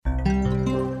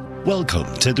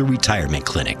Welcome to the Retirement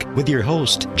Clinic with your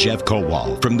host, Jeff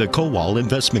Kowal from the Kowal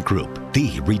Investment Group,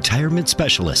 the retirement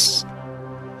specialists.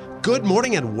 Good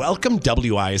morning and welcome,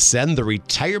 WISN, the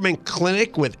Retirement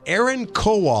Clinic with Aaron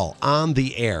Kowal on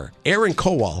the air. Aaron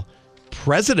Kowal,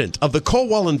 president of the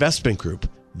Kowal Investment Group,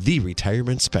 the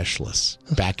retirement specialist,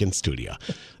 back in studio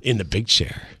in the big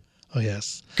chair. Oh,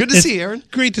 yes. Good to see you, Aaron.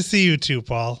 Great to see you too,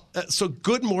 Paul. So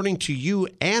good morning to you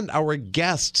and our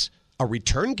guest. A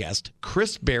return guest,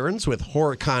 Chris Berens with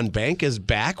Horicon Bank is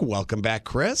back. Welcome back,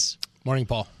 Chris. Morning,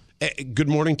 Paul. Good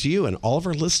morning to you and all of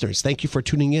our listeners. Thank you for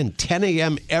tuning in. 10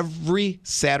 a.m. every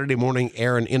Saturday morning,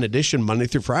 Aaron. In addition, Monday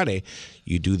through Friday,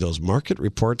 you do those market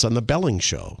reports on the Belling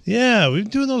Show. Yeah, we've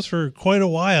been doing those for quite a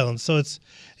while, and so it's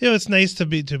nice to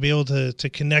be able to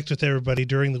connect with everybody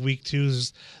during the week too.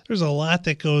 There's a lot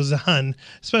that goes on,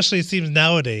 especially it seems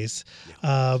nowadays,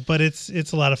 but it's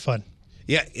a lot of fun.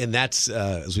 Yeah, and that's,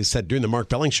 as we said, during the Mark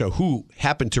Belling Show, who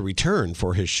happened to return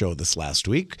for his show this last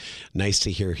week. Nice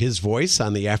to hear his voice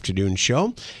on the afternoon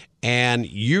show. And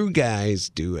you guys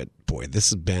do it. Boy,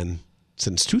 this has been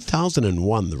since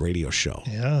 2001, the radio show.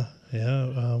 Yeah.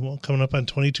 Well, coming up on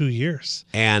 22 years.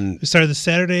 And we started the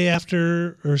Saturday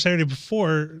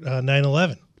before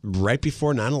 9/11. Right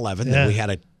before 9/11. Yeah. Then we had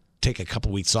to take a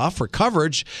couple weeks off for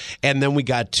coverage, and then we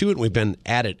got to it, and we've been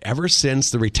at it ever since.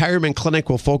 The Retirement Clinic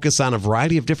will focus on a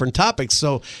variety of different topics.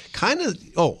 So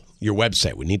your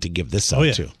website, we need to give this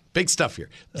out too. Big stuff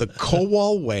here.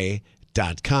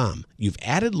 thekowalway.com. You've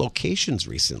added locations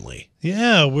recently.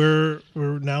 Yeah, we're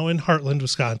now in Heartland,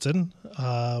 Wisconsin.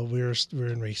 We're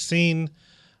in Racine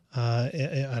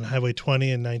on Highway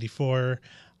 20 and 94,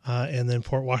 and then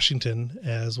Port Washington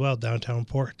as well, downtown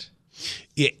Port.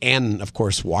 Yeah, and, of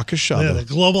course, Waukesha. Yeah, the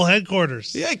global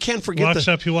headquarters. Yeah, I can't forget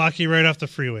Waukesha, Pewaukee, right off the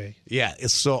freeway. Yeah,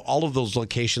 so all of those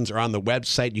locations are on the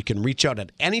website. You can reach out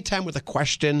at any time with a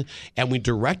question, and we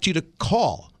direct you to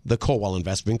call the Kowal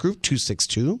Investment Group,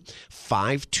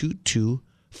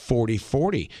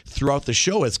 262-522-4040. Throughout the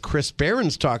show, as Chris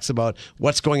Berens talks about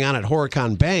what's going on at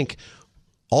Horicon Bank,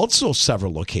 also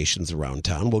several locations around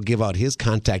town. We'll give out his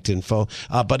contact info.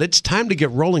 But it's time to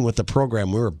get rolling with the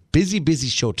program. We're a busy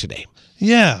show today.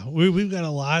 Yeah, we've got a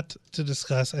lot to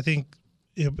discuss. I think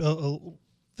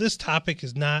this topic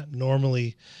is not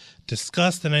normally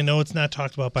discussed, and I know it's not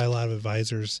talked about by a lot of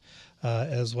advisors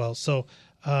as well. So,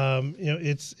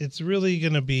 it's really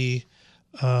going to be,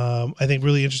 I think,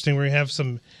 really interesting. We're going to have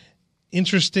some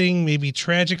interesting, maybe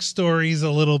tragic stories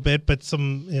a little bit, but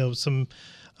some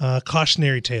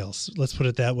cautionary tales, let's put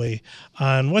it that way,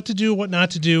 on what to do, what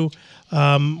not to do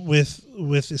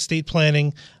with estate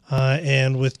planning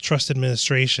and with trust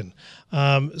administration.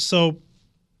 So,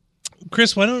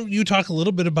 Chris, why don't you talk a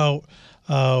little bit about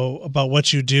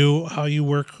what you do, how you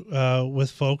work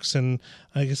with folks, and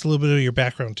I guess a little bit of your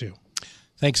background too.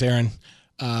 Thanks, Aaron.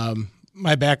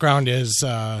 My background is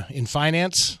in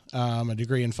finance, a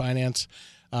degree in finance,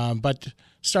 but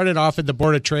started off at the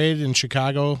Board of Trade in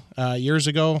Chicago years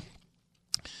ago,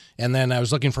 and then I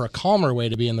was looking for a calmer way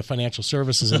to be in the financial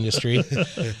services industry.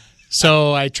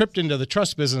 So I tripped into the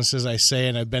trust business, as I say,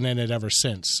 and I've been in it ever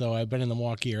since. So I've been in the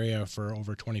Milwaukee area for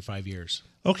over 25 years.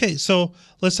 Okay, so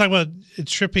let's talk about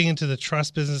tripping into the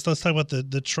trust business. Let's talk about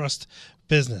the trust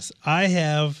business. I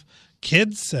have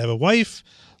kids. I have a wife.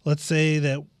 Let's say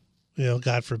that,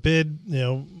 God forbid,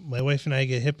 my wife and I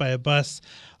get hit by a bus.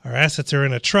 Our assets are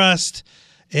in a trust.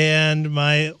 And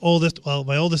my oldest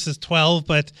is 12,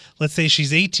 but let's say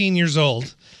she's 18 years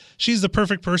old. She's the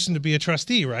perfect person to be a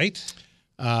trustee, right?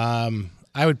 I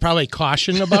would probably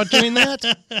caution about doing that.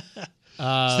 So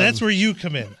that's where you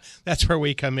come in. That's where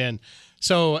we come in.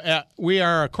 So we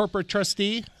are a corporate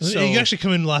trustee. So you actually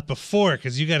come in a lot before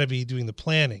because you got to be doing the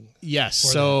planning.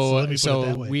 Yes. So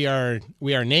we are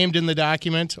named in the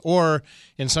document, or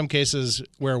in some cases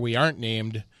where we aren't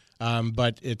named.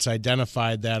 But it's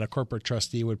identified that a corporate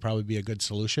trustee would probably be a good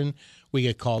solution. We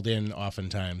get called in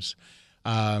oftentimes.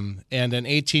 And an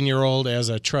 18-year-old as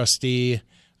a trustee,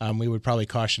 we would probably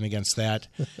caution against that.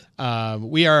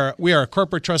 We are a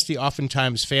corporate trustee.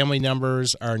 Oftentimes family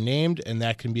members are named, and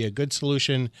that can be a good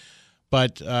solution.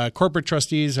 But corporate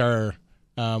trustees we're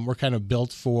kind of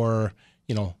built for,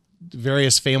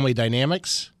 various family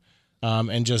dynamics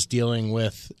and just dealing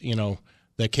with,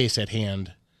 the case at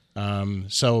hand.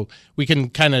 So we can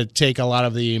kind of take a lot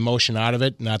of the emotion out of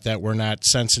it. Not that we're not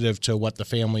sensitive to what the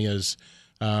family is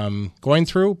going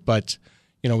through, but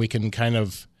we can kind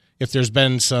of, if there's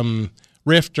been some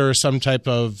rift or some type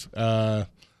of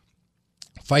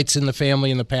fights in the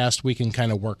family in the past, we can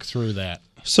kind of work through that.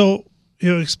 So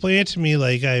explain it to me.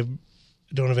 Like, I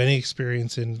don't have any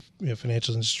experience in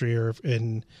financial industry or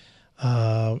in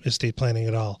estate planning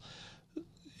at all.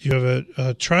 you have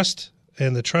a trust,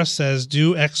 and the trust says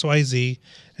do X, Y, Z,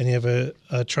 and you have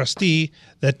a trustee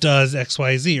that does X,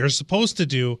 Y, Z, or is supposed to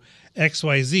do X,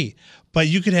 Y, Z. But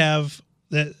you could have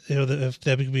that, if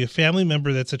that could be a family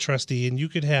member that's a trustee, and you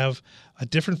could have a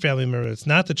different family member that's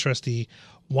not the trustee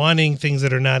wanting things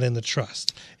that are not in the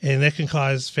trust, and that can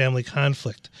cause family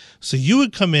conflict. So you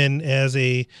would come in as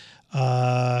a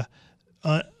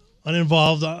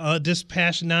uninvolved,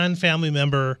 dispassionate, non-family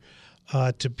member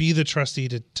to be the trustee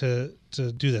to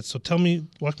do that. So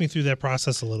walk me through that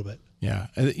process a little bit. Yeah,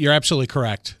 you're absolutely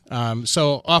correct.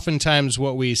 So oftentimes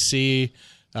what we see,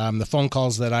 the phone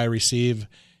calls that I receive,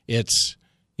 it's,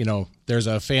 there's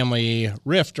a family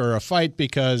rift or a fight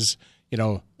because,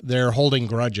 they're holding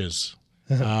grudges,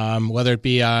 whether it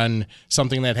be on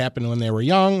something that happened when they were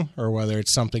young or whether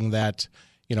it's something that,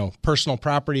 personal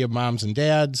property of moms and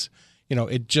dads.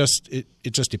 It just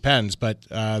depends. But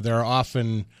there are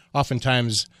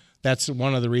oftentimes that's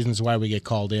one of the reasons why we get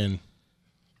called in.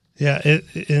 Yeah,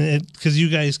 because you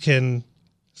guys can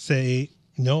say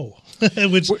no,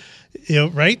 which,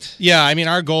 right? Yeah, I mean,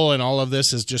 our goal in all of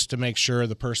this is just to make sure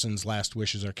the person's last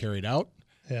wishes are carried out.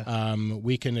 Yeah.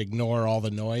 We can ignore all the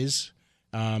noise,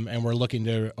 and we're looking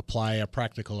to apply a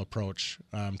practical approach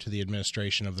to the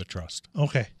administration of the trust.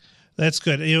 Okay, that's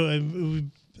good.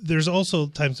 There's also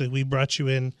times that we brought you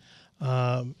in,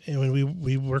 and when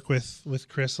we work with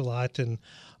Chris a lot, and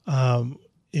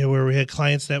where we had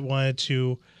clients that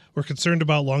were concerned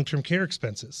about long-term care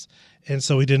expenses, and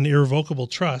so we did an irrevocable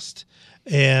trust,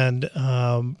 and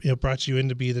brought you in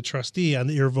to be the trustee on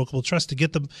the irrevocable trust to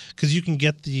get them, because you can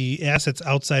get the assets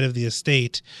outside of the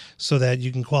estate so that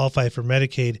you can qualify for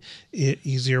Medicaid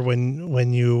easier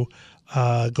when you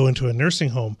go into a nursing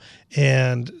home,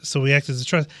 and so we act as a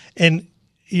trust. And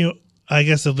I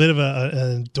guess a bit of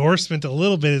an endorsement, a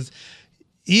little bit, is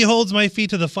he holds my feet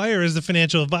to the fire as the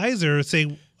financial advisor,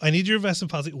 saying, I need your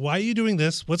investment policy. Why are you doing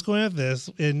this? What's going on with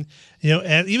this? And,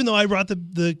 and even though I brought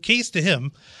the case to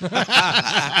him,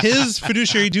 his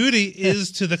fiduciary duty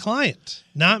is to the client,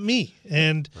 not me.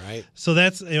 And right. So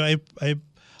that's, I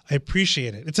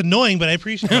appreciate it. It's annoying, but I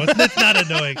appreciate it. It's not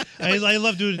annoying. I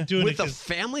love doing with it. With the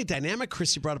family dynamic,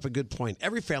 Chris, you brought up a good point.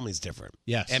 Every family's different.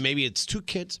 Yes. And maybe it's 2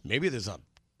 kids. Maybe there's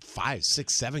 5,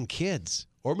 6, 7 kids.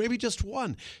 Or maybe just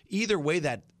 1. Either way,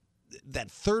 that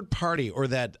third party or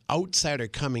that outsider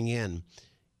coming in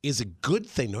is a good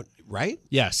thing, right?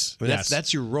 Yes. I mean, yes.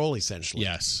 That's your role, essentially.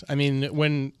 Yes. I mean,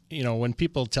 when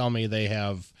people tell me they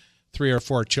have 3 or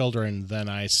 4 children, then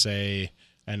I say,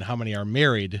 and how many are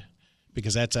married?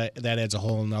 Because that adds a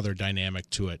whole nother dynamic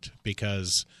to it.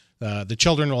 Because the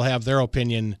children will have their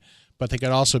opinion, but they could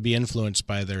also be influenced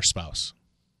by their spouse.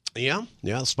 Yeah.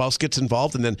 Spouse gets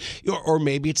involved, and then, or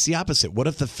maybe it's the opposite. What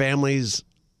if the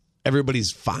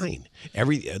everybody's fine,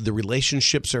 the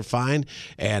relationships are fine,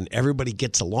 and everybody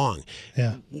gets along?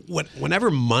 Yeah.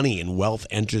 Whenever money and wealth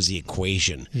enters the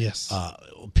equation, yes,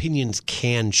 opinions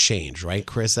can change, right,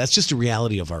 Chris? That's just a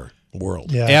reality of our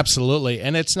world. Yeah. Absolutely,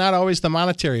 and it's not always the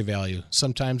monetary value.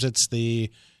 Sometimes it's the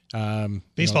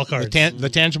baseball cards, the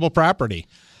tangible property.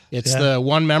 It's the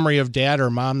one memory of dad or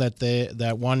mom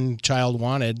that one child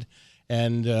wanted,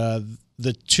 and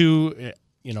the two.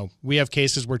 We have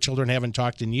cases where children haven't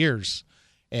talked in years,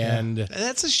 and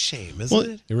that's a shame, isn't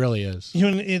it? It really is.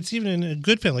 It's even in a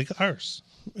good family like ours.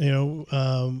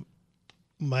 I'm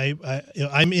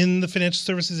in the financial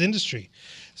services industry,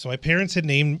 so my parents had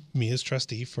named me as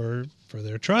trustee for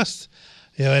their trust.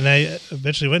 And I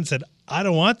eventually went and said, I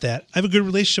don't want that. I have a good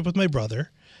relationship with my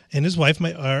brother and his wife.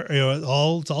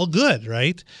 It's all good,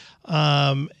 right?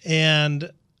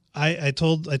 And I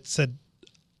said,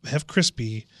 have Chris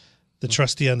be the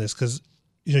trustee on this, because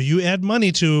you add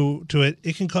money to it,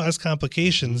 it can cause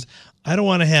complications. I don't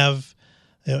want to have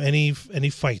any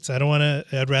fights. I don't want to.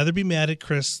 I'd rather be mad at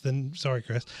Chris than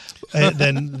Chris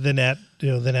than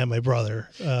at my brother.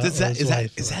 Is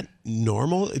that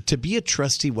normal to be a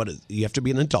trustee? You have to be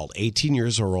an adult, 18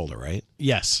 years or older, right?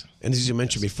 Yes. And as you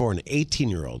mentioned before, an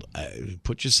 18-year-old.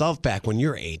 Put yourself back when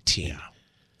you're 18. Yeah.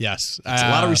 Yes, it's a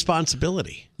lot of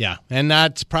responsibility. Yeah, and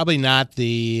probably not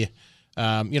the.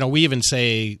 We even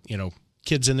say,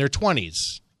 kids in their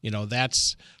 20s,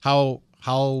 that's how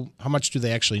much do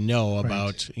they actually know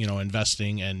about,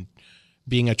 investing and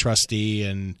being a trustee.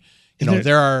 And,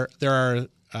 there are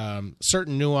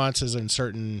certain nuances and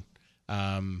certain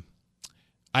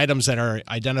items that are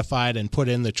identified and put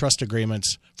in the trust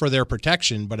agreements for their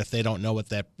protection. But if they don't know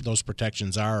what those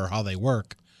protections are or how they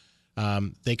work,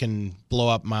 they can blow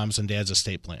up mom's and dad's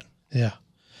estate plan. Yeah.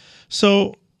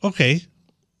 So, okay.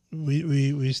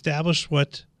 We established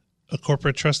what a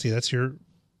corporate trustee, that's your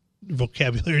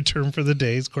vocabulary term for the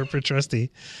day is corporate trustee.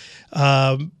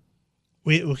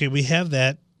 We have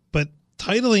that, but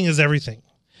titling is everything.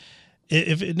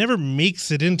 If it never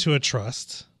makes it into a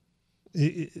trust,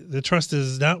 the trust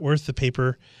is not worth the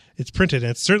paper it's printed,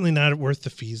 and it's certainly not worth the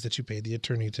fees that you pay the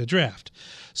attorney to draft.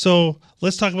 So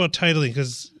let's talk about titling,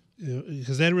 because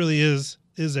that really is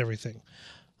everything.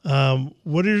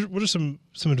 What are some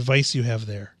advice you have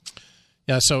there?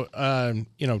 Yeah, so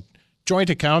joint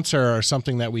accounts are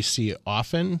something that we see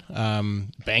often.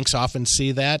 Banks often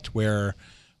see that, where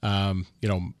mom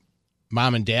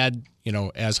and dad,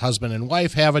 as husband and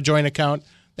wife, have a joint account.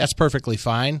 That's perfectly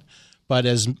fine. But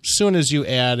as soon as you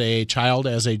add a child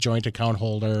as a joint account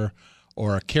holder,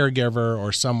 or a caregiver,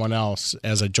 or someone else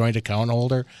as a joint account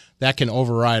holder, that can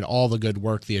override all the good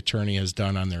work the attorney has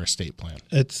done on their estate plan.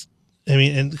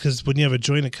 And because when you have a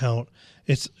joint account,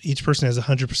 it's each person has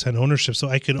 100% ownership. So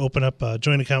I could open up a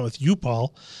joint account with you,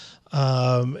 Paul,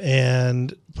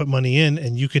 and put money in,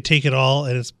 and you could take it all,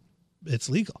 and it's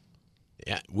legal.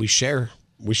 Yeah, we share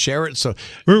it. So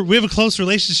we have a close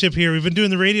relationship here. We've been doing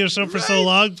the radio show for so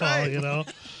long, Paul. Right.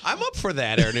 I'm up for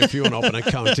that, Aaron. If you want to open an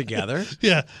account together,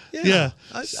 yeah.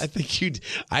 I think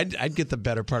I'd get the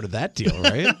better part of that deal,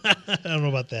 right? I don't know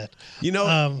about that.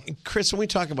 Chris, when we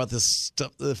talk about this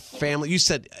stuff, the family, you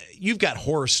said you've got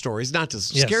horror stories. Not to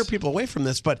scare people away from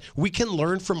this, but we can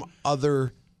learn from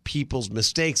other people's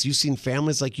mistakes. You've seen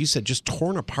families, like you said, just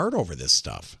torn apart over this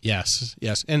stuff. Yes.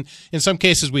 And in some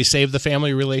cases, we save the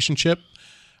family relationship.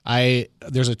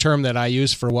 There's a term that I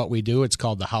use for what we do. It's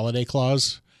called the holiday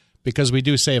clause, because we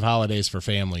do save holidays for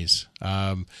families.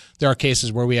 There are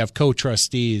cases where we have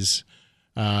co-trustees,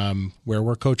 where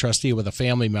we're co-trustee with a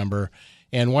family member,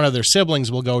 and one of their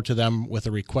siblings will go to them with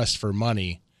a request for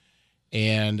money.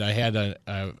 And I had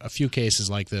a few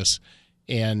cases like this.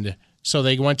 And so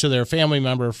they went to their family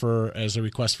member as a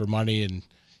request for money,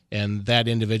 and that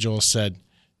individual said,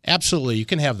 absolutely, you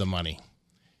can have the money.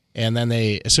 And then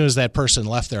as soon as that person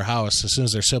left their house, as soon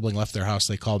as their sibling left their house,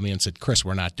 they called me and said, Chris,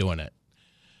 we're not doing it.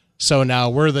 So now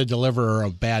we're the deliverer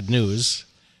of bad news,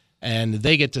 and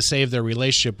they get to save their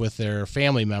relationship with their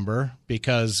family member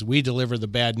because we deliver the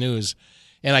bad news.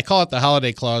 And I call it the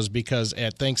holiday clause because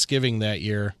at Thanksgiving that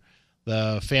year,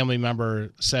 the family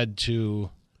member said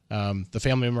to the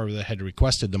family member that had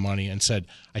requested the money and said,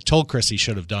 I told Chris he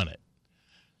should have done it.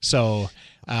 So...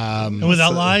 and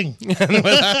without lying. Directly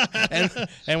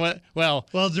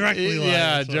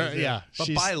lying. Yeah.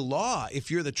 But by law, if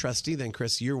you're the trustee, then,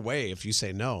 Chris, your way, if you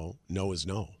say no, no is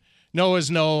no. No is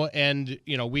no, and,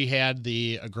 we had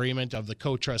the agreement of the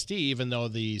co-trustee, even though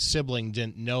the sibling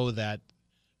didn't know that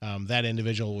that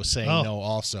individual was saying no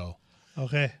also.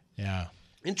 Okay. Yeah.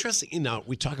 Interesting. Now,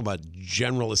 we talk about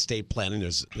general estate planning.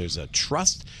 There's a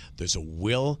trust. There's a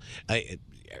will.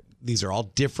 These are all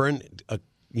different,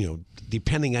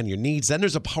 depending on your needs. Then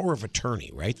there's a power of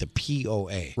attorney, right? The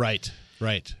POA. Right.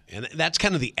 And that's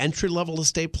kind of the entry-level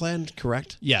estate plan,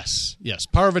 correct? Yes.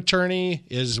 Power of attorney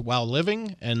is while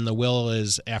living, and the will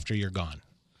is after you're gone.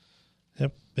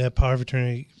 Yep. That power of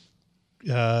attorney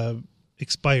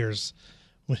expires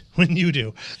when you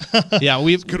do. Yeah,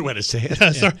 good way to say it.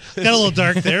 Sorry, got a little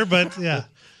dark there, but yeah.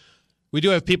 We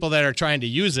do have people that are trying to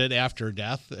use it after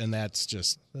death, and that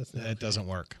doesn't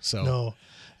work. So no.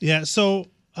 Yeah, so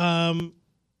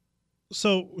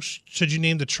should you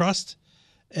name the trust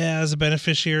as a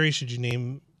beneficiary? Should you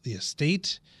name the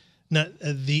estate? Not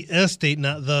the estate,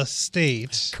 not the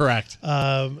state. Correct.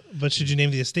 But should you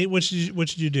name the estate? What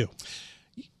should you do?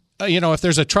 If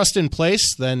there's a trust in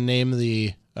place, then name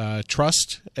the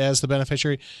trust as the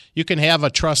beneficiary. You can have a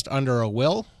trust under a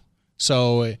will.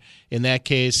 So in that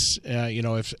case,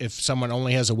 if someone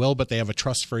only has a will but they have a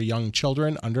trust for young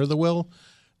children under the will,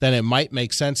 then it might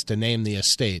make sense to name the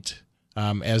estate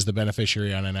as the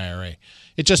beneficiary on an IRA.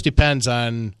 It just depends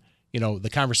on, the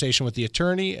conversation with the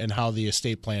attorney and how the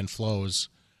estate plan flows,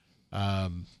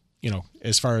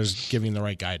 as far as giving the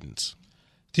right guidance.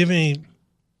 Do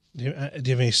you have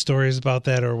any stories about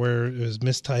that, or where it was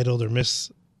mistitled or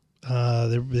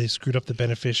they screwed up the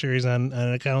beneficiaries on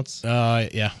accounts?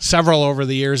 Yeah, several over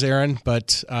the years, Aaron,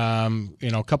 but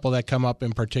a couple that come up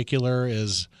in particular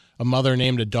is a mother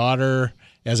named a daughter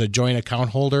as a joint account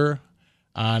holder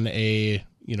on a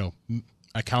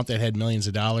account that had millions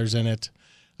of dollars in it.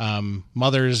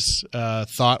 Mother's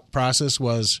thought process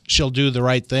was she'll do the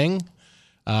right thing,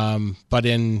 but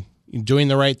in doing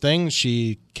the right thing,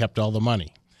 she kept all the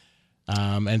money,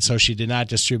 and so she did not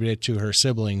distribute it to her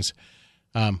siblings.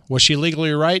 Was she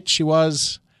legally right? She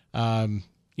was,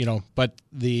 but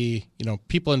the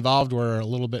people involved were a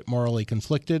little bit morally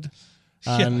conflicted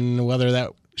on whether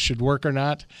that should work or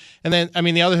not. And then, I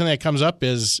mean, the other thing that comes up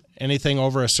is anything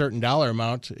over a certain dollar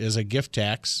amount is a gift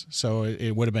tax. So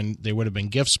they would have been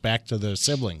gifts back to the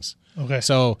siblings. Okay.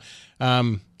 So,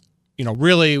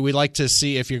 really, we like to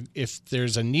see if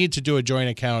there's a need to do a joint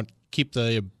account, keep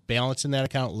the balance in that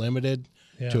account limited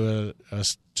to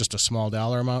just a small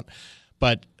dollar amount.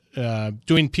 But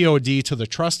doing POD to the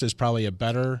trust is probably a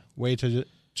better way to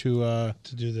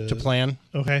plan.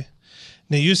 Okay.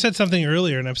 Now you said something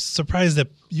earlier, and I'm surprised that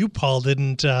you, Paul,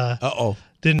 didn't pick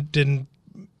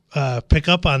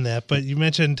up on that. But you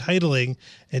mentioned titling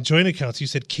and joint accounts. You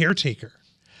said caretaker.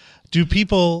 Do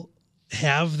people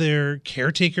have their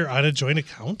caretaker on a joint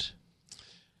account?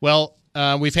 Well,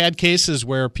 we've had cases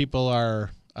where people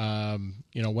are,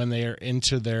 when they are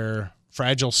into their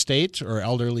fragile state or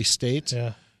elderly state,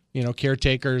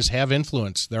 caretakers have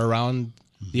influence. They're around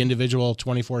the individual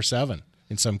 24/7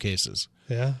 in some cases.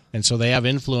 Yeah. And so they have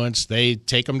influence. They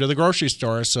take them to the grocery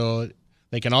store, so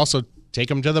they can also take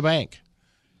them to the bank.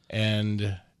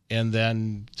 And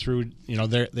then through,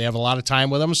 they have a lot of time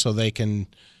with them, so they can,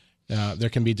 there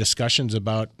can be discussions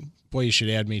about, boy, you should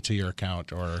add me to your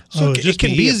account. Or it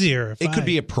can be easier. It could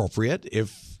be appropriate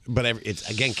but it's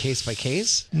again case by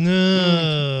case.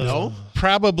 No,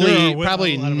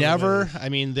 probably never. I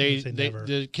mean,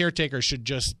 the caretaker should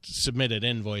just submit an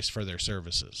invoice for their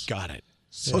services. Got it.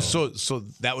 So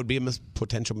that would be a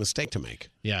potential mistake to make.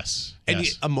 Yes. And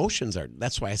emotions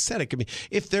that's why I said it could be,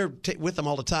 if they're with them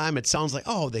all the time, it sounds like,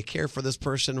 oh, they care for this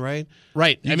person, right?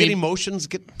 Right. Emotions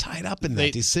get tied up in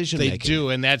that decision making. They do,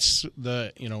 and that's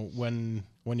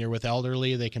when you're with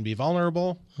elderly, they can be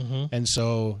vulnerable. Mm-hmm. And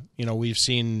so, we've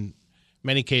seen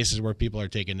many cases where people are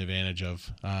taken advantage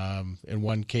of. In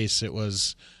one case, it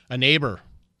was a neighbor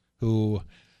who,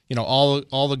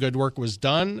 all the good work was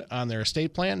done on their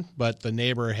estate plan, but the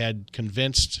neighbor had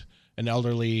convinced an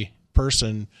elderly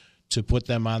person to put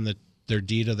them on their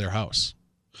deed of their house.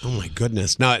 Oh, my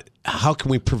goodness. Now, how can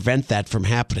we prevent that from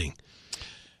happening?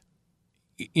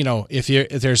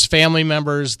 If there's family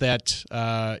members that,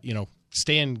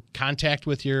 stay in contact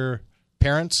with your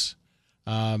parents.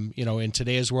 In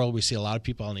today's world, we see a lot of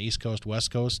people on the East Coast,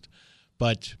 West Coast,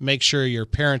 but make sure your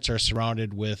parents are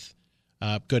surrounded with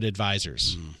good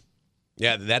advisors.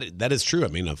 Yeah, that is true. I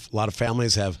mean, a lot of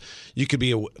families you could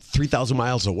be 3,000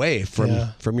 miles away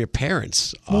from your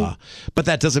parents, but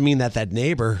that doesn't mean that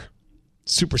neighbor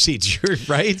supersedes you,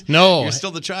 right? No. You're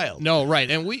still the child. No, right.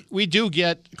 And we do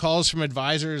get calls from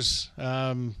advisors,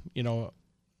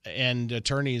 and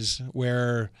attorneys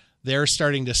where they're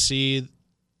starting to see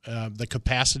the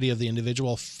capacity of the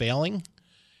individual failing.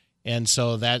 And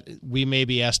so that we may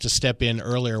be asked to step in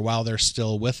earlier while they're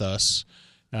still with us,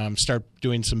 start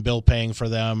doing some bill paying for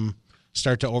them,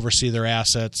 start to oversee their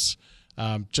assets,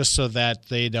 just so that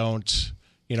they don't,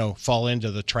 fall into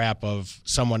the trap of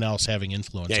someone else having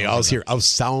influence. Yeah, you always hear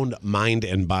sound mind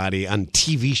and body on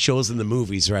TV shows and the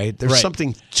movies, right? There's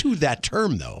something to that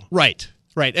term, though. Right.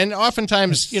 Right, and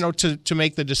oftentimes, to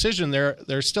make the decision,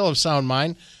 they're still of sound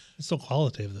mind. It's still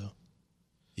qualitative, though.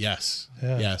 Yes,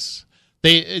 yes.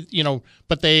 They,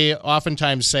 but they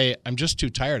oftentimes say, "I'm just too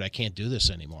tired. I can't do this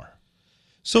anymore."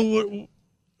 So,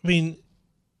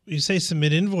 you say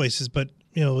submit invoices, but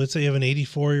let's say you have an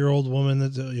 84-year-old woman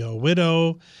that's a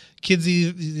widow, kids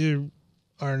either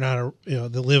are not, they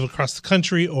live across the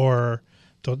country or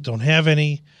don't have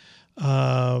any.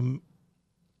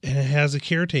 And it has a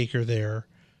caretaker there.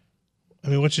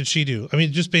 What should she do?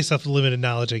 Just based off the limited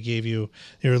knowledge I gave you,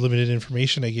 or limited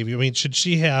information I gave you. Should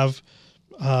she have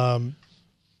put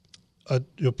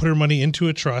her money into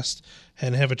a trust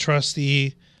and have a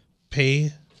trustee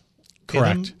pay?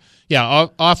 Correct. Them? Yeah.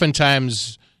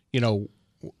 Oftentimes,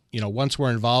 once we're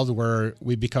involved,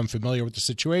 we become familiar with the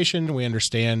situation, we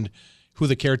understand who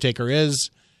the caretaker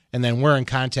is, and then we're in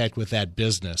contact with that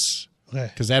business. Okay.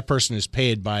 Because that person is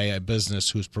paid by a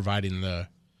business who's providing the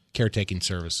caretaking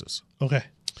services. Okay.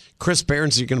 Chris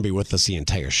Berens, you're going to be with us the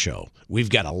entire show. We've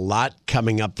got a lot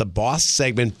coming up. The boss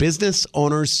segment, business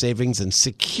owners, savings, and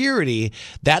security.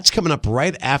 That's coming up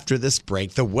right after this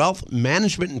break. The wealth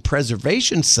management and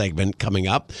preservation segment coming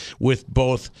up with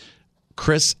both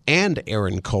Chris and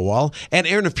Aaron Kowal. And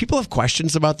Aaron, if people have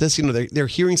questions about this, they're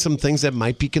hearing some things that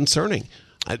might be concerning.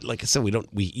 Like I said,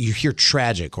 you hear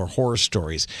tragic or horror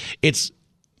stories. It's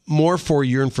more for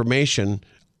your information.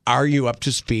 Are you up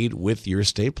to speed with your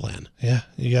estate plan? Yeah,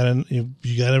 you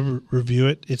gotta review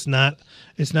it. It's not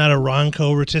a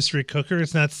Ronco rotisserie cooker.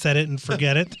 It's not set it and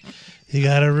forget it. You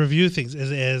gotta review things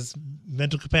as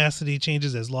mental capacity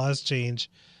changes, as laws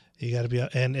change. You got to be,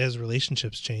 and as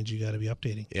relationships change, you got to be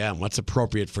updating. Yeah, and what's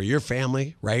appropriate for your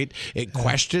family, right?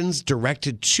 Questions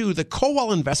directed to the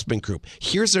Kowal Investment Group.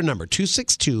 Here's their number,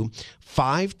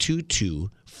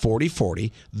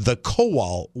 262-522-4040,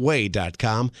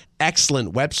 thekowalway.com.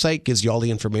 Excellent website, gives you all the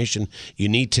information you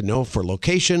need to know for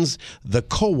locations,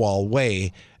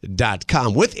 thekowalway.com.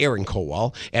 With Aaron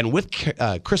Kowal and with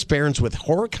Chris Berens with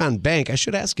Horicon Bank. I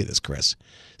should ask you this, Chris.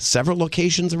 Several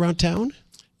locations around town?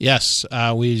 Yes,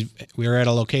 we are at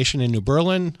a location in New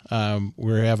Berlin.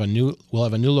 We'll have a new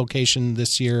location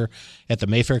this year at the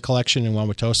Mayfair Collection in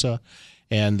Wauwatosa,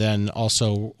 and then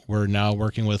also we're now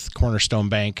working with Cornerstone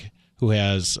Bank, who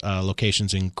has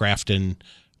locations in Grafton,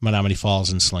 Menominee Falls,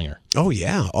 and Slinger. Oh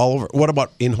yeah, all over. What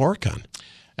about in Horicon?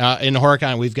 In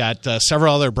Horicon, we've got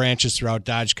several other branches throughout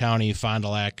Dodge County, Fond du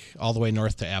Lac, all the way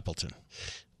north to Appleton.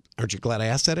 Aren't you glad I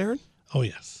asked that, Aaron? Oh,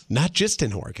 yes. Not just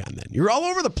in Horicon, then. You're all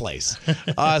over the place.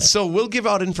 So we'll give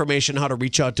out information how to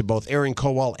reach out to both Aaron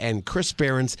Kowal and Chris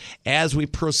Berens as we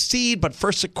proceed. But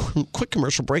first, a quick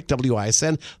commercial break.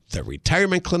 WISN, the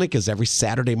Retirement Clinic is every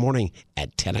Saturday morning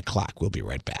at 10 o'clock. We'll be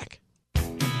right back.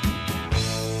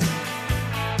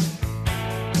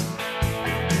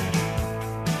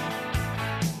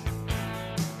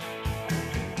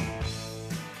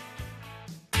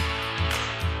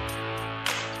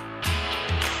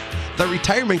 The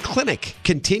Retirement Clinic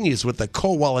continues with the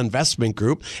Kowal Investment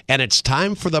Group, and it's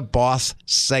time for the Boss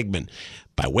segment.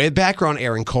 By way of background,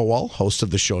 Aaron Kowal, host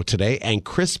of the show today, and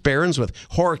Chris Berens with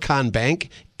Horicon Bank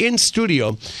in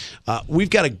studio. We've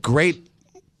got a great,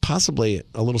 possibly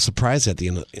a little surprise at the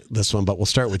end of this one, but we'll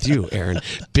start with you, Aaron.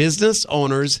 Business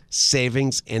Owners,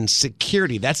 Savings, and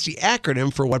Security. That's the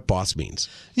acronym for what BOSS means.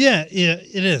 Yeah,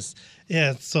 it is.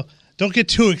 Yeah, so don't get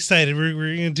too excited.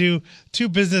 We're going to do two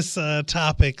business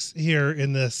topics here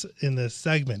in this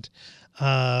segment.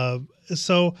 So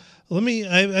I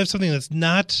have something that's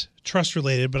not trust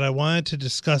related, but I wanted to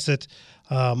discuss it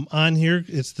on here.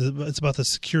 It's about the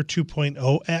Secure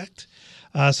 2.0 Act.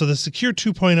 So the Secure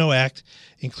 2.0 Act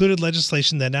included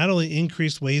legislation that not only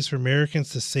increased ways for Americans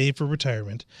to save for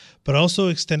retirement, but also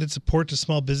extended support to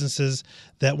small businesses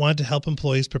that want to help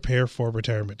employees prepare for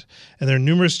retirement. And there are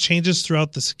numerous changes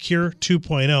throughout the Secure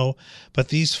 2.0, but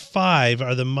these 5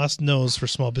 are the must-knows for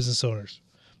small business owners.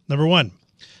 Number 1,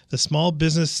 the Small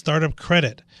Business Startup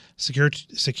Credit. Secure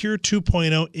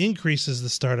 2.0 increases the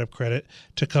startup credit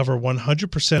to cover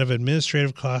 100% of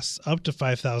administrative costs up to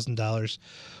 $5,000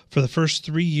 for the first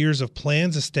 3 years of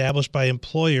plans established by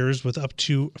employers with up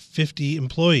to 50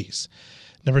 employees.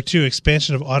 Number 2,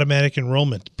 expansion of automatic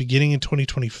enrollment. Beginning in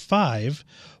 2025,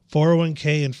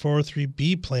 401k and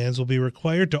 403b plans will be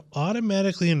required to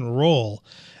automatically enroll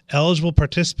eligible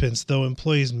participants, though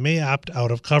employees may opt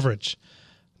out of coverage.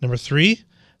 Number 3,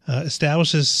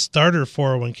 establishes starter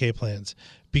 401k plans.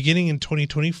 Beginning in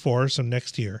 2024, so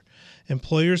next year,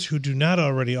 employers who do not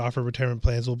already offer retirement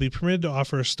plans will be permitted to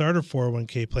offer a starter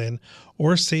 401k plan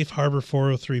or safe harbor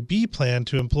 403b plan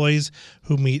to employees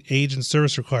who meet age and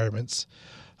service requirements.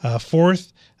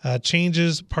 Fourth,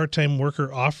 changes part-time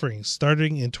worker offerings.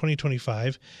 Starting in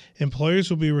 2025, employers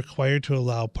will be required to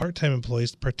allow part-time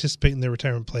employees to participate in their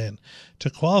retirement plan. To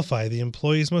qualify, the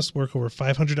employees must work over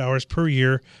 500 hours per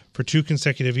year for 2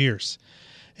 consecutive years.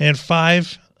 And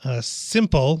 5,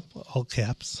 simple, all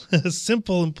caps,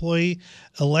 simple employee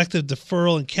elective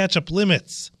deferral and catch-up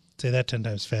limits. Say that 10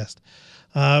 times fast.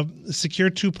 Secure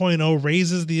 2.0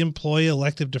 raises the employee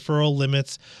elective deferral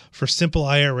limits for simple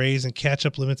IRAs and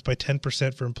catch-up limits by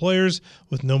 10% for employers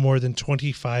with no more than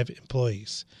 25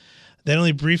 employees. That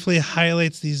only briefly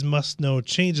highlights these must-know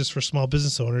changes for small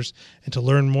business owners. And to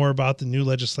learn more about the new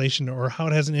legislation or how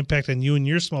it has an impact on you and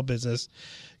your small business,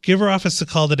 give our office a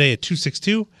call today at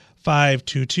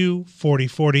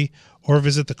 262-522-4040 or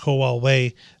visit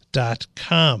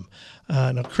thekowalway.com.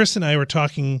 Now, Chris and I were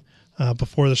talking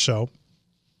before the show,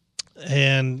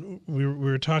 and we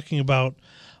were talking about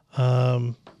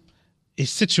a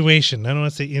situation. I don't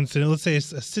want to say incident. Let's say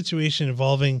it's a situation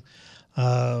involving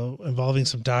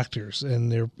some doctors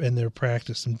and their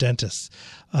practice, some dentists.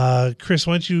 Chris,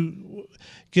 why don't you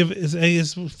give?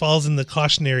 This falls in the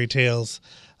cautionary tales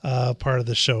part of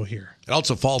the show here. It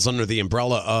also falls under the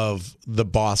umbrella of the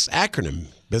BOSS acronym,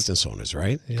 business owners,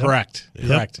 right? Yep. Correct.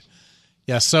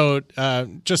 Yeah. So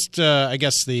I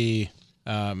guess the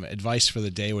advice for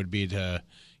the day would be to,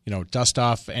 dust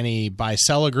off any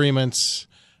buy-sell agreements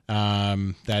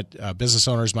that business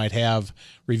owners might have,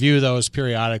 review those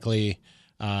periodically,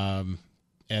 and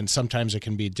sometimes it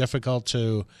can be difficult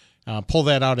to pull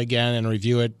that out again and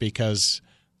review it because,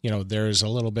 there's a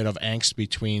little bit of angst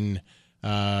between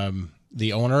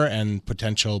the owner and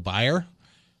potential buyer.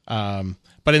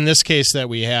 But in this case that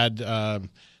we had,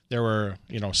 there were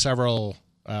several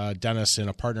dentists in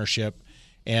a partnership,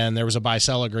 and there was a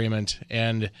buy-sell agreement.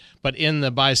 But in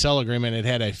the buy-sell agreement, it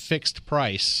had a fixed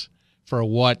price for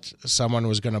what someone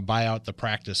was going to buy out the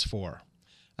practice for,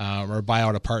 or buy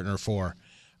out a partner for.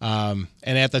 And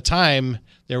at the time,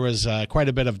 there was quite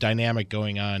a bit of dynamic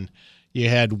going on. You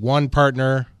had one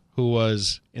partner who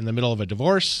was in the middle of a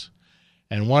divorce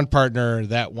and one partner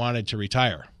that wanted to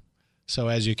retire. So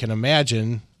as you can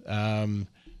imagine,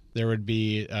 there would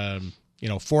be,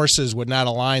 forces would not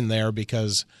align there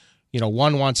because,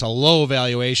 one wants a low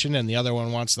valuation and the other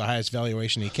one wants the highest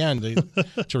valuation he can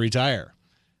to retire.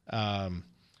 And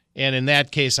in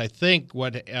that case, I think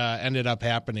what ended up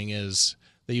happening is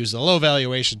they used a low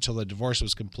valuation until the divorce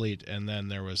was complete, and then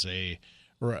there was they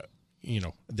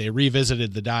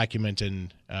revisited the document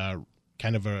and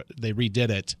they redid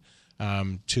it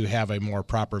to have a more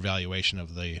proper valuation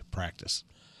of the practice.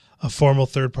 A formal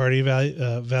third-party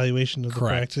valuation of the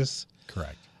Correct. practice?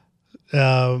 Correct.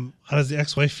 How does the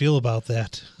ex-wife feel about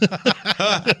that?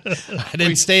 I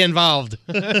didn't stay involved.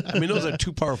 I mean, those are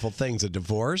two powerful things: a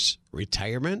divorce,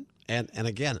 retirement, and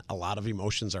again, a lot of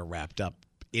emotions are wrapped up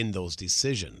in those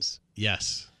decisions.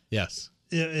 Yes.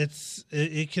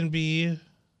 It can be,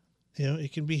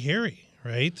 it can be hairy,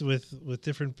 right? With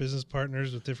different business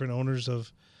partners, with different owners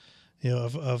of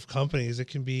companies, it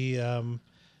can be,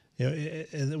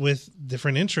 with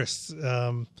different interests.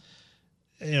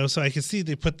 So I can see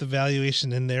they put the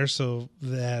valuation in there so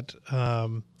that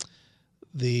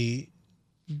the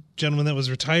gentleman that was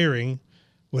retiring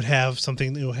would have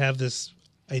something. Have this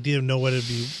idea of know what it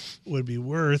would be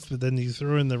worth, but then you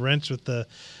throw in the wrench with the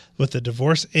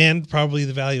divorce, and probably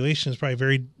the valuation is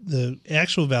probably the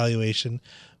actual valuation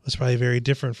was probably very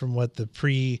different from what the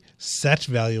pre-set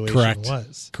valuation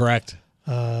was. Correct.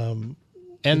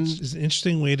 And it's an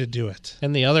interesting way to do it.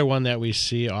 And the other one that we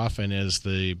see often is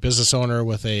the business owner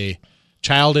with a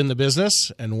child in the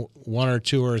business and one or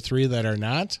two or three that are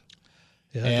not.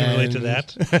 Yeah, I can relate to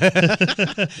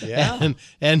that. Yeah.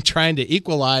 And trying to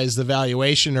equalize the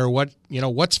valuation or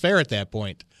what's fair at that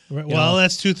point. Right. Well,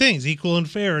 that's two things. Equal and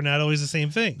fair are not always the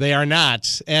same thing. They are not.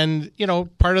 And,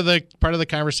 part of the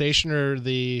conversation or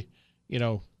the,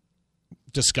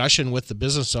 discussion with the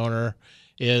business owner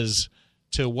is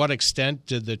to what extent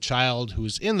did the child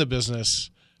who's in the business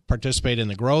participate in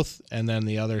the growth? And then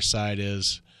the other side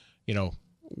is,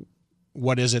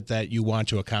 what is it that you want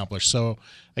to accomplish? So,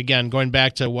 again, going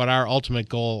back to what our ultimate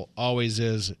goal always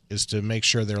is to make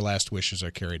sure their last wishes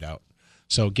are carried out.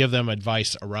 So give them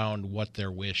advice around what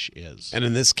their wish is. And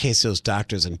in this case, those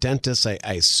doctors and dentists, I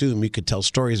assume you could tell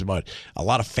stories about a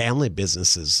lot of family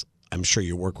businesses I'm sure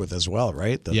you work with as well,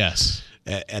 right? Yes.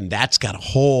 And that's got a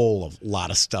whole lot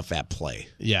of stuff at play.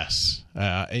 Yes.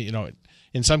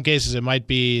 In some cases it might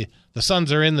be the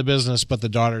sons are in the business, but the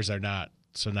daughters are not.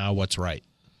 So now what's right?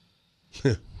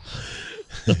 Or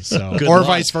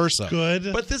vice versa.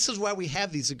 Good. But this is why we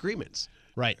have these agreements.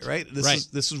 Right.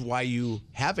 This is why you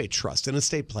have a trust and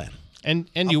estate plan. And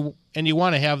you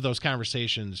want to have those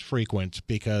conversations frequent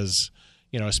because,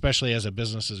 especially as a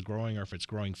business is growing or if it's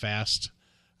growing fast,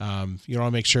 you want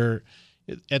to make sure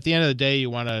at the end of the day you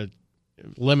want to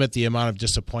limit the amount of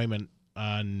disappointment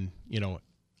on,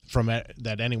 from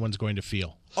that anyone's going to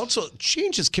feel. Also,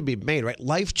 changes can be made, right?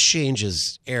 Life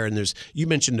changes, Aaron. You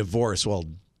mentioned divorce. Well,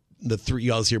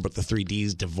 you always hear about the 3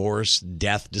 Ds: divorce,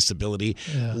 death, disability.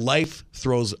 Yeah. Life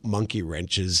throws monkey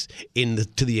wrenches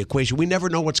into the equation. We never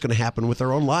know what's going to happen with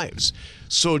our own lives.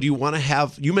 So do you want to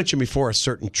have, you mentioned before, a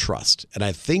certain trust, and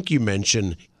I think you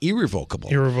mentioned irrevocable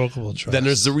trust. Then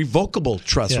there's the revocable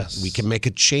trust. Yes. We can make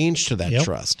a change to that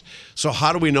trust. So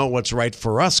how do we know what's right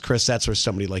for us, Chris? That's where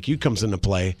somebody like you comes into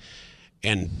play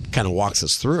and kind of walks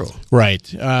us through. Right.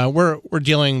 We're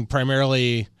dealing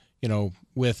primarily,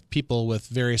 with people with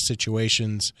various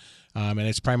situations, and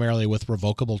it's primarily with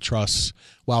revocable trusts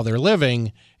while they're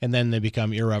living, and then they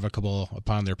become irrevocable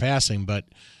upon their passing. But,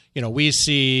 we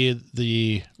see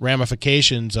the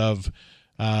ramifications of,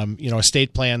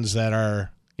 estate plans that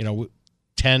are,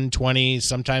 10, 20,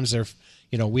 sometimes they're,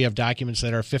 we have documents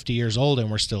that are 50 years old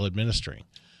and we're still administering.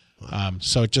 Wow.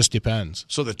 So it just depends.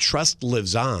 So the trust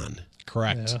lives on.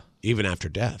 Correct. Yeah. Even after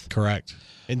death. Correct.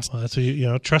 Well, that's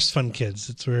what trust fund kids.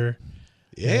 It's where...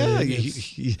 Yeah.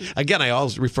 Again, I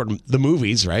always refer to the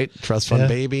movies, right? Trust Fund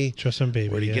Baby. Trust Fund Baby.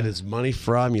 Where do you get his money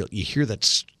from? You hear that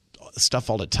stuff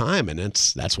all the time, and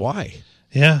that's why.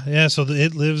 Yeah. So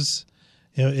it lives,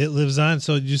 it lives on.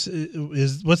 So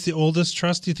what's the oldest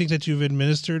trust do you think that you've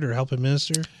administered or helped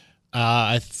administer?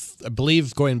 I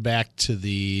believe going back to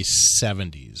the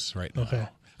 70s right now. Okay.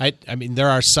 I mean, there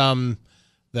are some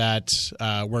that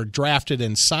were drafted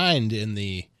and signed in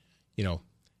the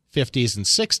 50s and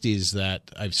 60s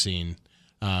that I've seen,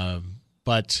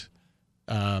 but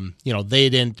they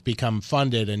didn't become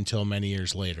funded until many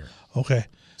years later. Okay.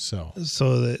 So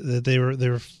that they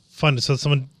were funded. So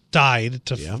someone died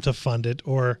to fund it,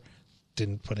 or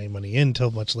didn't put any money in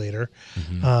until much later.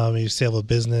 You sale a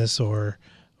business or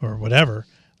whatever.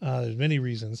 There's many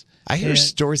reasons. I hear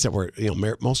stories that were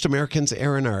most Americans,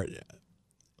 Aaron,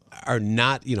 are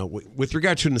not with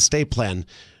regard to an estate plan.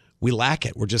 We lack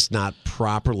it. We're just not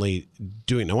properly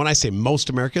doing it. Now, when I say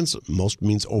most Americans, most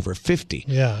means over 50.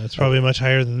 Yeah, it's probably much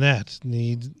higher than that.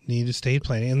 Need estate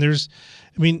planning. And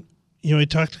we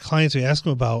talk to clients, we ask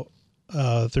them about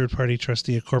a third-party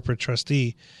trustee, a corporate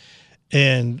trustee,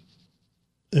 and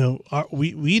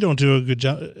we don't do a good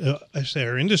job. I say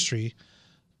our industry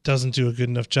doesn't do a good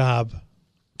enough job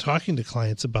talking to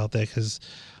clients about that, because,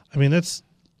 that's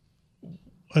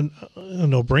a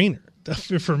no-brainer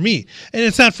for me, and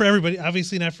it's not for everybody.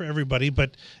 Obviously, not for everybody.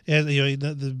 But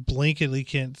the blanketly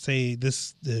can't say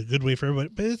this the good way for everybody.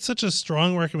 But it's such a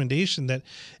strong recommendation that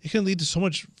it can lead to so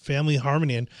much family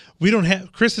harmony. And we don't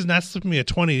have. Chris is not slipping me a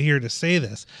 20 here to say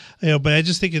this, But I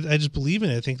just think I just believe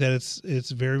in it. I think that it's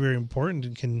very, very important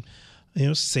and can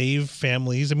save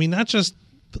families. Not just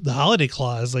the holiday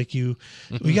clause, we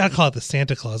gotta call it the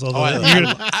Santa Claus.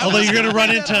 Although you're gonna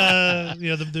run into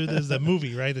there's that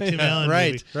movie, right? The Tim Allen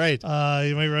movie. Right.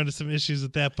 You might run into some issues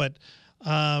with that, but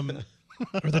or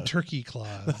the turkey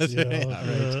clause. But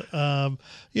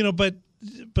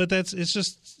it's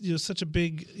just it's a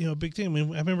big thing. I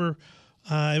remember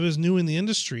I was new in the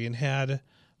industry and had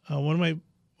one of my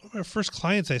first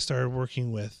clients I started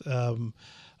working with. I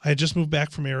had just moved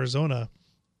back from Arizona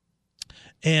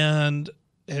and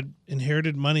had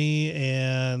inherited money,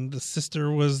 and the sister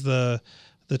was the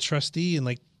trustee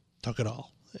and took it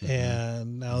all.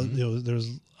 And now there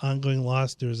was ongoing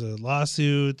loss. There's a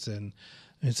lawsuit, and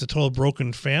it's a total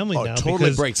broken family now.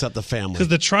 Totally breaks up the family because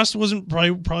the trust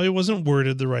probably wasn't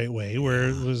worded the right way, where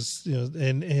it was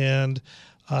and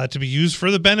to be used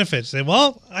for the benefits. Say,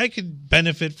 well, I could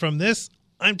benefit from this.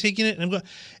 I'm taking it, and I'm going.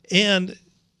 And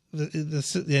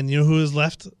who was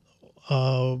left?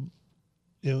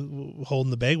 Holding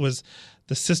the bag was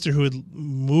the sister who had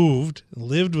moved,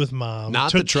 lived with mom, not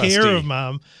took the trustee. care of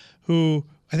mom, who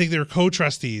I think they were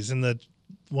co-trustees, and the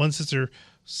one sister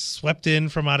swept in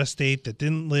from out of state that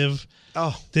didn't live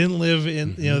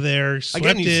in there,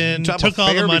 swept in, took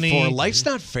all the money. Before. Life's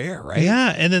not fair, right?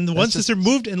 Yeah, and then the one sister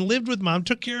moved and lived with mom,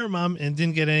 took care of mom, and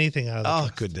didn't get anything out of it.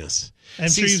 Oh, goodness. I'm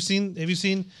sure you've seen. Have you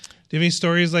seen? Do you have any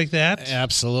stories like that?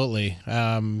 Absolutely.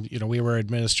 We were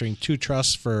administering 2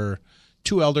 trusts for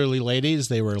 2 elderly ladies.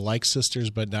 They were like sisters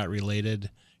but not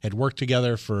related, had worked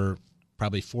together for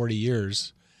probably 40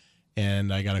 years,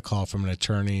 and I got a call from an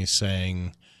attorney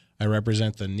saying, I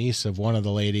represent the niece of one of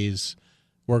the ladies.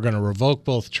 We're going to revoke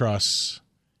both trusts,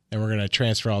 and we're going to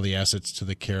transfer all the assets to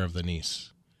the care of the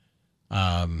niece.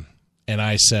 And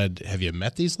I said, have you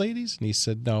met these ladies? And he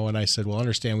said, no. And I said, well,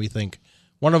 understand, we think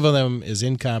one of them is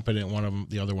incompetent,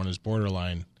 the other one is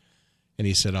borderline. And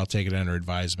he said, I'll take it under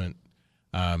advisement.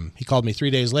 He called me 3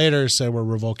 days later, said we're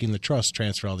revoking the trust,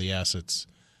 transfer all the assets.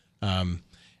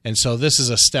 And so this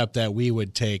is a step that we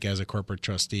would take as a corporate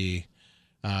trustee.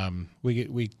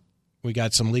 We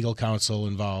got some legal counsel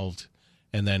involved,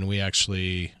 and then we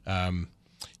actually, on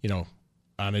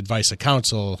advice of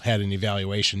counsel, had an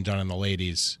evaluation done on the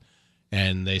ladies,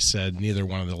 and they said neither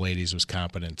one of the ladies was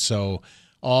competent. So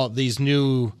all these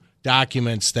new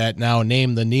documents that now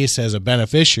name the niece as a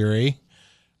beneficiary,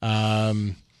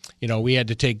 we had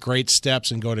to take great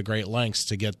steps and go to great lengths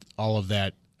to get all of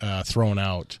that thrown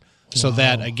out. So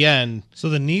that, again... So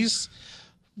the niece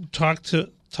talked a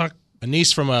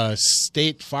niece from a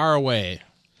state far away.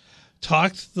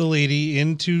 Talked the lady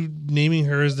into naming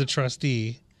her as the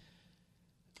trustee.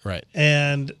 Right.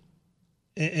 And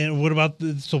what about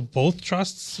so both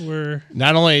trusts were...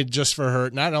 Not only for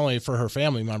her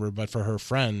family member, but for her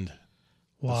friend.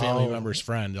 Wow. The family member's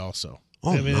friend also.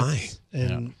 Oh, my.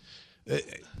 And...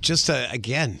 Just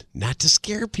again, not to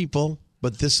scare people,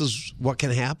 but this is what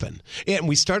can happen. And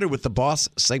we started with the boss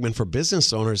segment for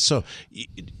business owners. So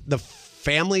the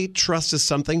family trust is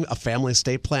something, a family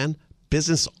estate plan.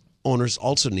 Business owners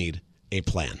also need a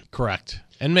plan. Correct.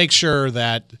 And make sure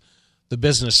that the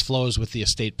business flows with the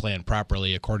estate plan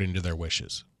properly according to their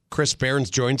wishes. Chris Berens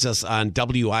joins us on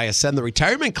WISN, the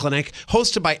Retirement Clinic,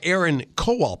 hosted by Aaron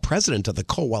Kowal, president of the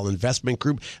Kowal Investment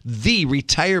Group, the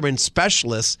retirement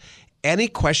specialist. Any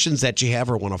questions that you have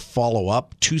or want to follow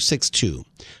up,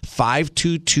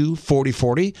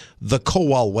 262-522-4040,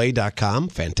 thekowalway.com.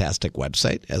 Fantastic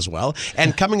website as well.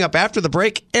 And coming up after the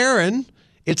break, Aaron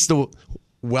It's the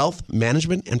wealth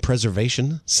management and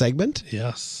preservation segment.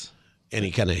 Yes. Any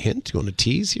kind of hint? You want to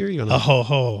tease here? You want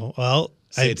Oh, well,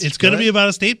 it's going to be about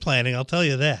estate planning. I'll tell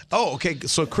you that. Oh, okay.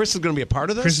 So Chris is going to be a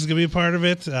part of this? Chris is going to be a part of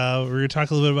it. We're going to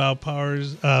talk a little bit about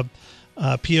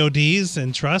PODs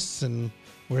and trusts and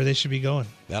where they should be going.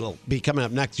 That'll be coming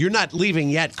up next. You're not leaving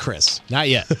yet, Chris. Not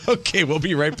yet. Okay, we'll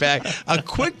be right back. A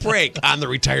quick break on the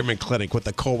Retirement Clinic with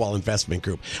the Kowal Investment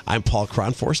Group. I'm Paul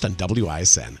Cronforst on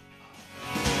WISN.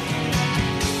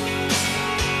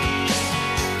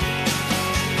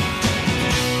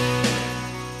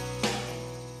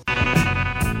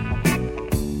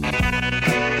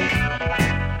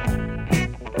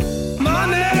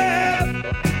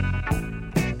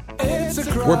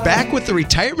 We're back with the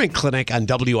Retirement Clinic on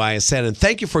WISN, and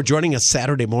thank you for joining us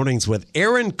Saturday mornings with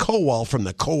Aaron Kowal from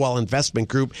the Kowal Investment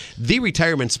Group, the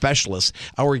retirement specialist.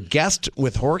 Our guest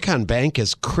with Horicon Bank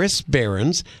is Chris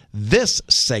Berens. This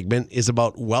segment is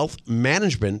about wealth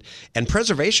management and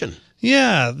preservation.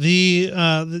 Yeah, the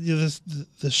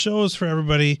show is for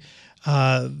everybody.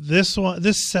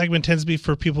 This segment tends to be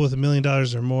for people with $1 million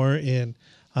or more in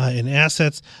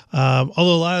assets.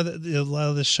 Although a lot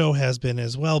of the show has been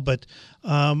as well, but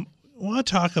I want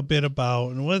to talk a bit about,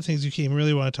 and one of the things you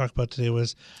really want to talk about today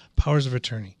was powers of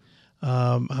attorney.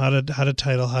 How to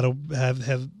title, how to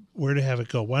have where to have it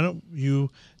go. Why don't you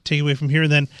take it away from here,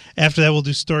 and then after that we'll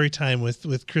do story time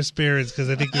with Chris Berens, because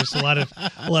I think there's a lot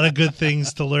of good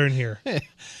things to learn here.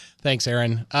 Thanks,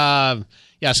 Aaron.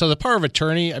 Yeah, so the power of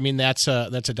attorney, I mean, that's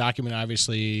a document,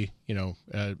 obviously,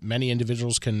 many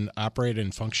individuals can operate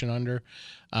and function under.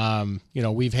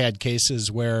 We've had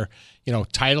cases where,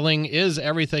 titling is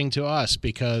everything to us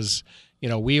because,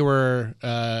 we were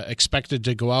expected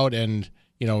to go out and,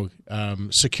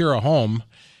 secure a home.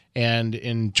 And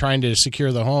in trying to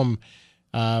secure the home,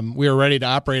 we were ready to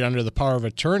operate under the power of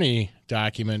attorney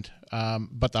document,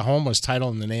 but the home was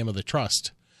titled in the name of the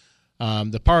trust.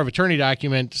 The power of attorney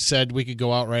document said we could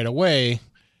go out right away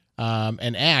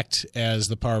and act as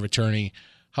the power of attorney.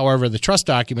 However, the trust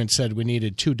document said we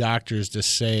needed 2 doctors to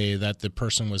say that the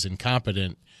person was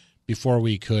incompetent before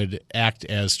we could act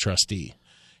as trustee.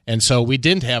 And so we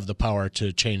didn't have the power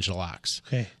to change the locks.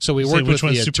 Okay. So we worked with the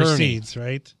attorney. Which one supersedes,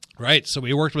 right? Right. So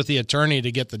we worked with the attorney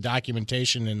to get the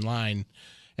documentation in line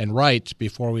and right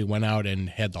before we went out and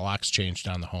had the locks changed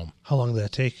on the home. How long did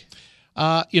that take?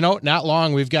 Not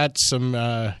long. We've got some,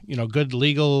 good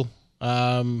legal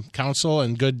counsel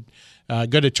and good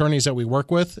attorneys that we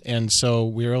work with, and so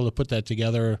we were able to put that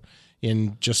together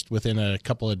in just within a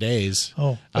couple of days.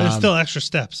 Oh, but there's still extra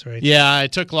steps, right? Yeah,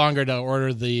 it took longer to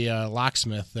order the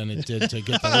locksmith than it did to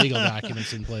get the legal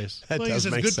documents in place. That does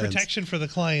make good sense. Protection for the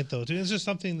client, though, too. It's just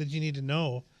something that you need to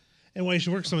know, and why you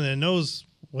should work with someone that knows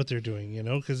what they're doing,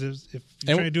 because if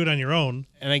you're trying to do it on your own.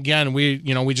 And again, we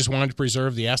just wanted to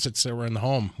preserve the assets that were in the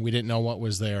home. We didn't know what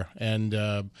was there,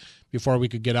 and before we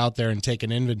could get out there and take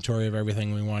an inventory of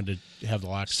everything, we wanted to have the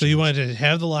locks changed. You wanted to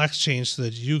have the locks changed so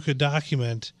that you could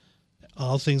document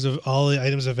all the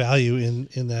items of value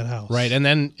in that house. Right, and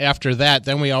then after that,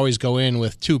 then we always go in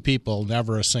with 2 people,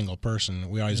 never a single person.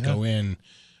 We always go in,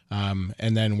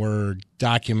 and then we're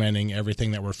documenting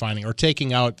everything that we're finding or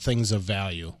taking out things of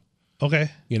value.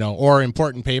 Okay. Or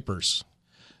important papers.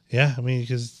 Yeah, I mean,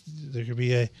 because there could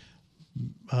be a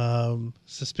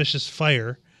suspicious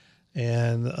fire,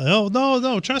 and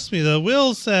no, trust me, the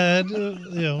will said,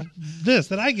 this,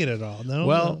 that I get it all.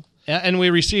 No. And we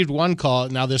received one call.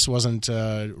 Now, this wasn't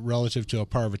relative to a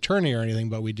power of attorney or anything,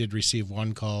 but we did receive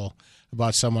one call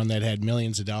about someone that had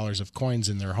millions of dollars of coins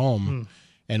in their home,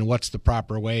 and what's the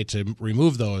proper way to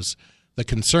remove those. The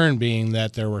concern being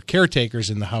that there were caretakers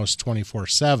in the house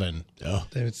 24/7. Oh,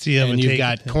 they would see them, and you've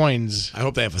got coins. I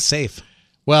hope they have a safe.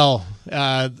 Well,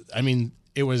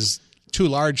 it was too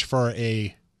large for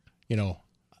a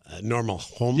normal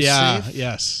home safe. safe.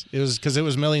 Yes, it was because it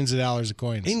was millions of dollars of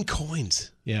coins. In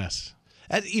coins. Yes.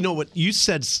 What you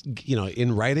said.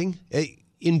 In writing.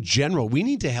 In general, we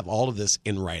need to have all of this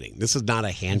in writing. This is not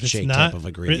a handshake type of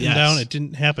agreement. Written down, it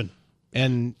didn't happen.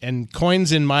 And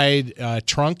coins in my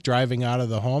trunk driving out of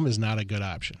the home is not a good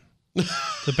option.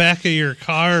 The back of your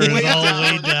car is all the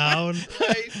way down.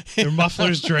 Right. Your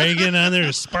muffler's dragging on there,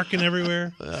 sparking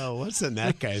everywhere. Oh, what's in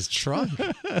that guy's trunk?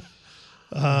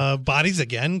 Bodies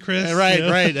again, Chris.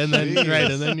 Right, and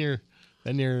then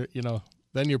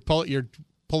you're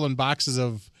pulling boxes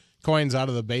of coins out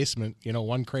of the basement,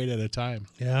 one crate at a time.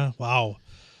 Yeah. Wow.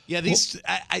 Yeah.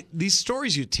 These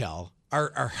stories you tell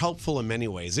are helpful in many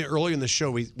ways. Earlier in the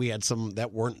show, we had some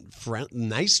that weren't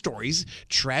nice stories,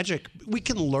 tragic. We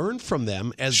can learn from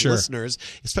them as listeners,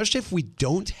 especially if we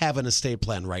don't have an estate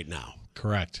plan right now.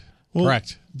 Correct. Well,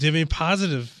 Correct. Do you have any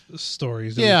positive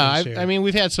stories? Yeah, I mean,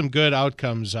 we've had some good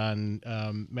outcomes on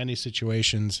many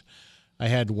situations. I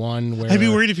had one where I'd be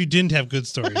worried if you didn't have good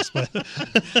stories.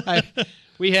 But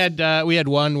we had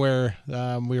one where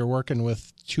we were working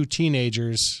with two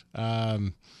teenagers,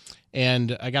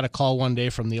 and I got a call one day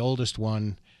from the oldest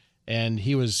one, and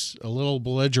he was a little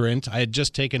belligerent. I had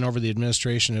just taken over the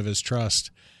administration of his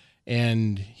trust,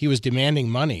 and he was demanding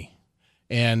money.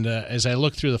 And as I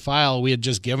looked through the file, we had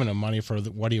just given him money for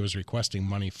what he was requesting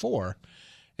money for.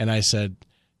 And I said,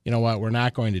 you know what, we're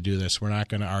not going to do this. We're not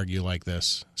going to argue like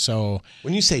this. So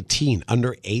when you say teen,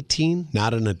 under 18,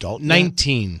 not an adult?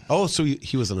 19. Yet? Oh, so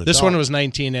he was an adult. This one was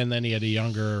 19, and then he had a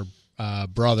younger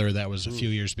brother that was a few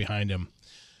years behind him.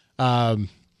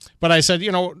 But I said,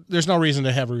 there's no reason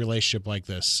to have a relationship like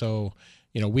this. So,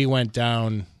 we went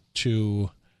down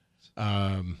to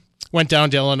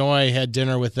Illinois, had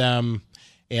dinner with them.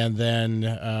 And then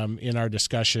in our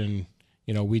discussion,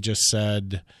 we just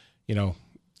said,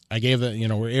 I gave it,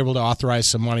 we're able to authorize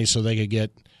some money so they could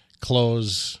get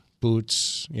clothes,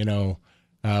 boots,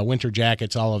 winter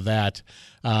jackets, all of that.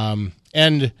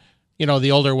 And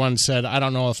the older one said, I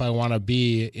don't know if I want to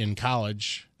be in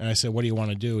college. And I said, what do you want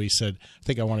to do? He said, I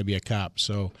think I want to be a cop.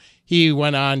 So he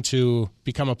went on to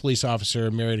become a police officer,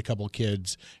 married a couple of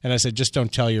kids. And I said, just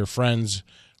don't tell your friends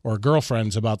or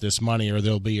girlfriends about this money, or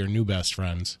they'll be your new best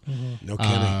friends. Mm-hmm. No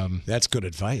kidding. That's good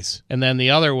advice. And then the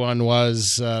other one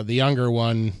was the younger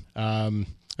one. A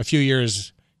few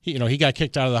years, he got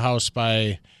kicked out of the house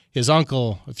by his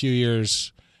uncle a few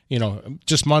years,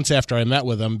 just months after I met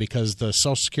with him because the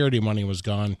Social Security money was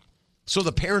gone. So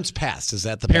the parents passed. Is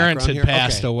that the parents had background here?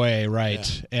 passed away,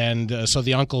 right? Yeah. And so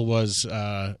the uncle was,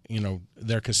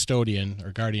 their custodian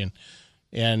or guardian.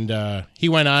 And the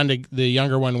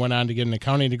younger one went on to get an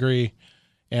accounting degree,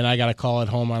 and I got a call at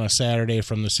home on a Saturday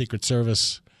from the Secret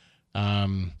Service.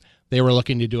 They were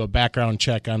looking to do a background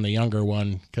check on the younger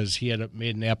one because he had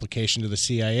made an application to the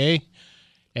CIA,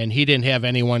 and he didn't have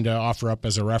anyone to offer up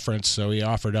as a reference, so he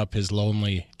offered up his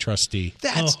lonely trustee.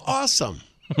 That's awesome.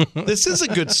 This is a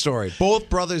good story. Both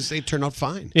brothers, they turned out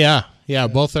fine. Yeah,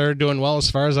 both are doing well as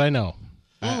far as I know.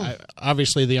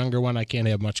 Obviously, the younger one I can't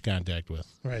have much contact with.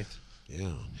 Right.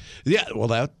 Yeah.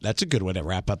 Well, that's a good way to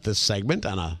wrap up this segment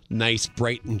on a nice,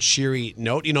 bright, and cheery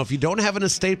note. If you don't have an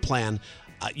estate plan,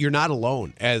 you're not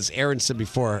alone. As Aaron said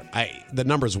before, the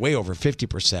number is way over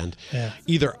 50%. Yeah.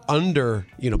 Either under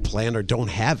plan or don't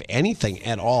have anything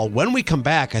at all. When we come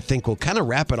back, I think we'll kind of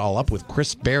wrap it all up with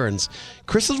Chris Berens.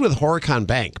 Chris is with Horicon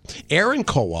Bank. Aaron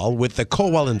Kowal with the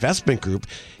Kowal Investment Group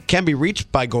can be reached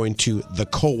by going to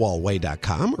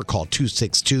thekowalway.com or call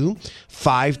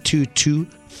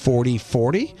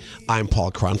 262-522-4040. I'm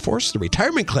Paul Cronforce, the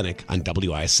Retirement Clinic on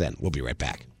WISN. We'll be right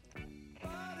back.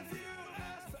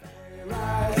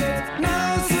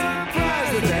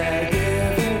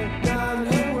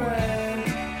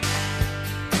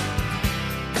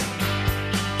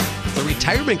 The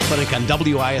Retirement Clinic on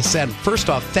WISN. First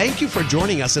off, thank you for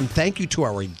joining us, and thank you to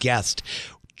our guest.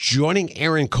 Joining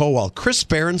Aaron Kowal, Chris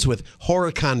Berens with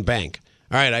Horicon Bank.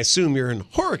 All right, I assume you're in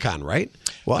Horicon, right?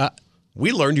 Well,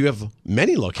 we learned you have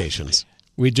many locations.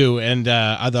 We do, and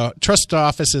the trust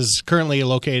office is currently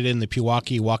located in the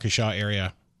Pewaukee-Waukesha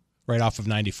area, right off of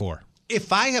 94.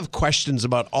 If I have questions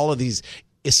about all of these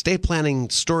estate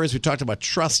planning stories, we talked about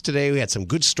trust today. We had some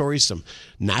good stories, some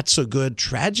not so good,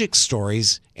 tragic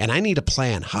stories, and I need a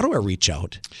plan. How do I reach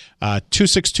out?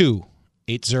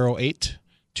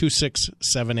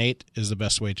 262-808-2678 is the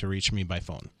best way to reach me by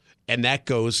phone. And that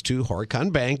goes to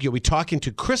Horicon Bank. You'll be talking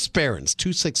to Chris Berens,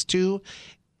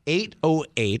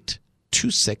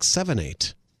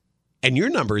 262-808-2678. And your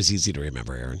number is easy to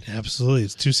remember, Aaron. Absolutely.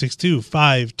 It's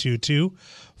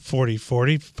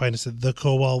 262-522-4040. Find us at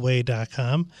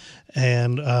thekowalway.com.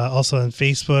 And also on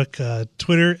Facebook,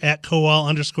 Twitter, at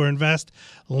Kowal_invest,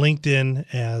 LinkedIn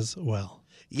as well.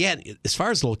 Yeah, as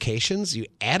far as locations, you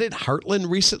added Heartland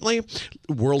recently,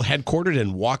 world headquartered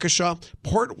in Waukesha,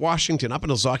 Port Washington, up in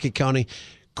Ozaukee County.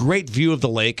 Great view of the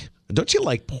lake. Don't you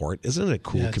like Port? Isn't it a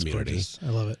cool community? Gorgeous.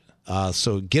 I love it.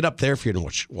 So get up there if you're in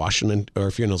Washington or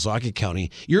if you're in Ozaukee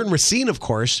County. You're in Racine, of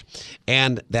course,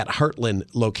 and that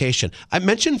Heartland location. I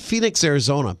mentioned Phoenix,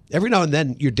 Arizona. Every now and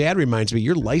then, your dad reminds me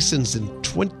you're licensed in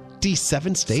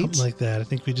 27 states. Something like that. I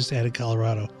think we just added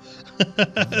Colorado.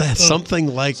 Something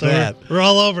like that. We're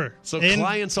all over. So and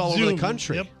clients all Zoom. over the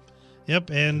country. Yep.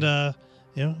 And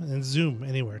and Zoom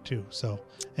anywhere too. So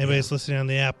anybody's listening on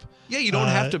the app. Yeah, you don't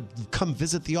have to come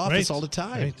visit the office all the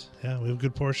time. Right. Yeah, we have a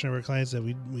good portion of our clients that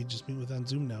we just meet with on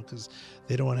Zoom now because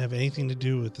they don't want to have anything to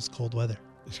do with this cold weather.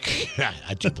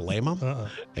 Do you blame them?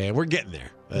 And we're getting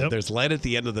there. Yep. There's light at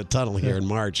the end of the tunnel here in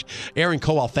March. Aaron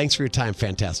Kowal, thanks for your time.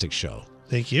 Fantastic show.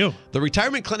 Thank you. The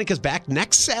Retirement Clinic is back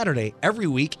next Saturday every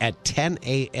week at 10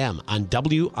 a.m. on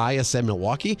WISN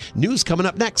Milwaukee. News coming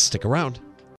up next. Stick around.